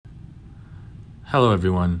Hello,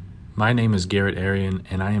 everyone. My name is Garrett Arian,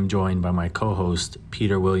 and I am joined by my co-host,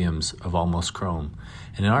 Peter Williams of Almost Chrome.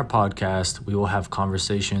 And in our podcast, we will have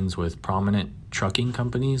conversations with prominent trucking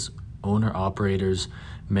companies, owner-operators,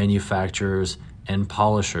 manufacturers, and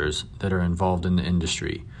polishers that are involved in the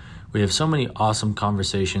industry. We have so many awesome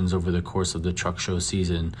conversations over the course of the truck show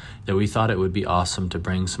season that we thought it would be awesome to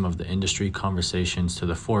bring some of the industry conversations to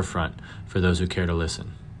the forefront for those who care to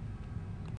listen.